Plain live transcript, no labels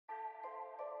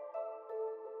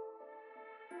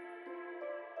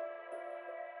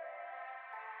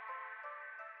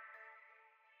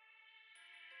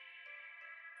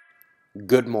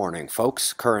Good morning,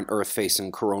 folks. Current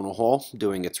Earth-facing coronal hole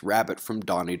doing its Rabbit from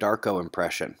Donnie Darko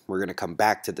impression. We're going to come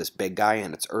back to this big guy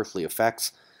and its earthly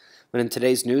effects. But in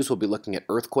today's news, we'll be looking at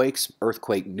earthquakes,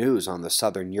 earthquake news on the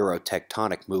southern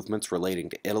Eurotectonic movements relating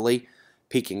to Italy,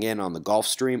 peeking in on the Gulf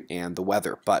Stream, and the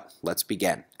weather. But let's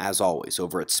begin, as always,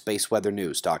 over at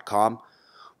spaceweathernews.com.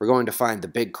 We're going to find the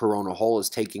big coronal hole is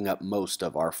taking up most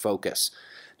of our focus.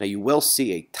 Now, you will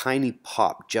see a tiny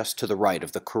pop just to the right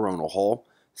of the coronal hole.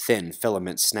 Thin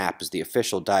filament snap is the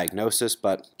official diagnosis,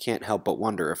 but can't help but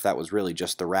wonder if that was really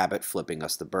just the rabbit flipping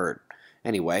us the bird.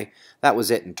 Anyway, that was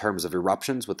it in terms of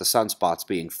eruptions, with the sunspots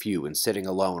being few and sitting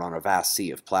alone on a vast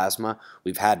sea of plasma.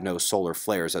 We've had no solar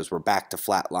flares as we're back to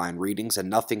flatline readings, and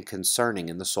nothing concerning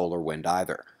in the solar wind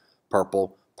either.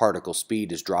 Purple, particle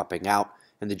speed is dropping out,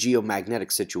 and the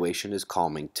geomagnetic situation is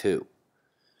calming too.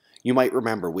 You might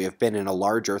remember we have been in a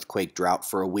large earthquake drought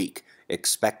for a week,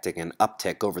 expecting an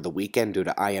uptick over the weekend due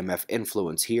to IMF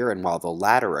influence here, and while the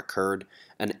latter occurred,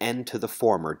 an end to the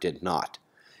former did not.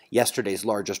 Yesterday's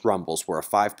largest rumbles were a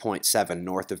 5.7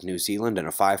 north of New Zealand and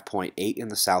a 5.8 in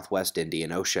the southwest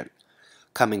Indian Ocean.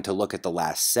 Coming to look at the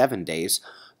last 7 days,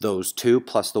 those two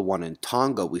plus the one in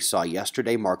Tonga we saw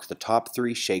yesterday mark the top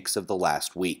 3 shakes of the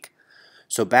last week.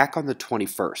 So back on the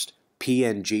 21st,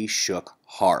 PNG shook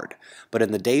hard, but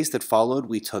in the days that followed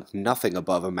we took nothing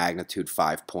above a magnitude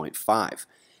 5.5.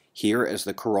 Here, as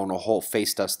the coronal hole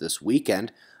faced us this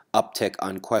weekend, uptick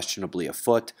unquestionably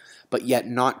afoot, but yet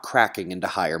not cracking into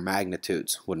higher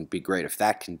magnitudes. Wouldn't be great if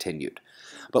that continued.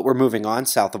 But we're moving on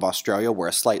south of Australia, where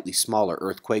a slightly smaller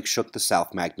earthquake shook the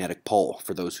South Magnetic Pole.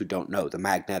 For those who don't know, the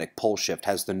magnetic pole shift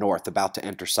has the North about to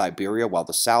enter Siberia, while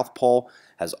the South Pole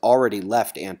has already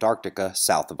left Antarctica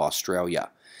south of Australia.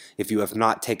 If you have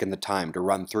not taken the time to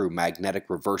run through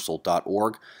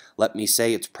magneticreversal.org, let me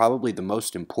say it's probably the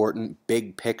most important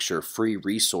big picture free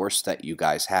resource that you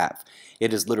guys have.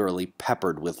 It is literally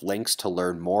peppered with links to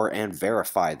learn more and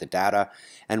verify the data,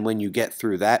 and when you get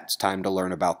through that, it's time to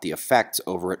learn about the effects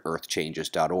over at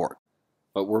earthchanges.org.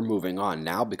 But we're moving on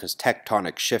now because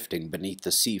tectonic shifting beneath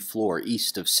the sea floor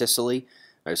east of Sicily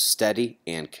are steady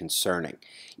and concerning.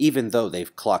 Even though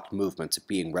they've clocked movements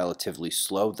being relatively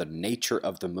slow, the nature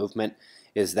of the movement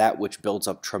is that which builds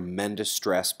up tremendous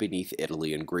stress beneath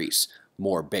Italy and Greece.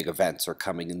 More big events are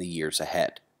coming in the years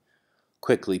ahead.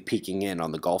 Quickly peeking in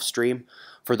on the Gulf Stream,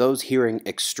 for those hearing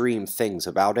extreme things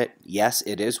about it, yes,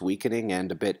 it is weakening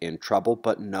and a bit in trouble,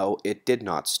 but no, it did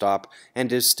not stop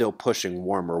and is still pushing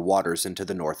warmer waters into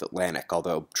the North Atlantic,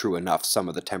 although true enough, some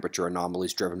of the temperature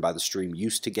anomalies driven by the stream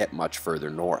used to get much further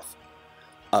north.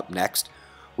 Up next,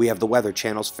 we have the Weather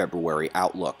Channel's February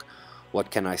outlook.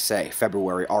 What can I say?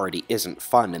 February already isn't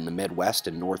fun in the Midwest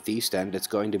and Northeast, and it's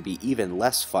going to be even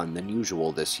less fun than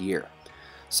usual this year.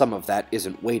 Some of that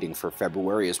isn't waiting for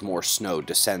February as more snow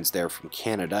descends there from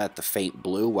Canada at the faint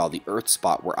blue, while the Earth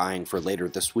spot we're eyeing for later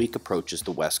this week approaches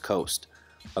the west coast.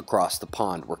 Across the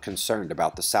pond, we're concerned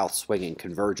about the south swinging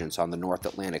convergence on the North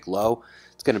Atlantic low.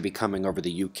 It's going to be coming over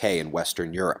the UK and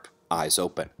Western Europe. Eyes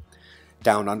open.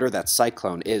 Down under, that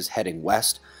cyclone is heading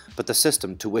west, but the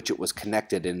system to which it was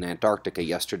connected in Antarctica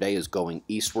yesterday is going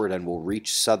eastward and will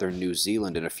reach southern New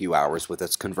Zealand in a few hours with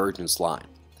its convergence line.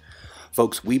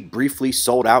 Folks, we briefly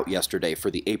sold out yesterday for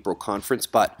the April conference,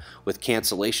 but with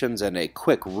cancellations and a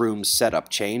quick room setup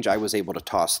change, I was able to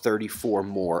toss 34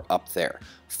 more up there.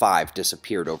 5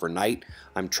 disappeared overnight.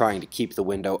 I'm trying to keep the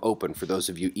window open for those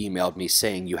of you emailed me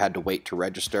saying you had to wait to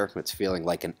register. It's feeling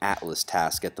like an Atlas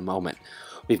task at the moment.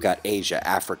 We've got Asia,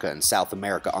 Africa, and South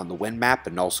America on the wind map, a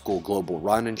null school global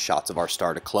run, and shots of our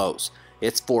star to close.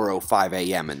 It's 4:05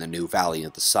 a.m. in the new Valley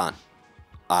of the Sun.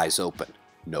 Eyes open,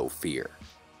 no fear.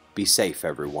 Be safe,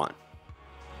 everyone.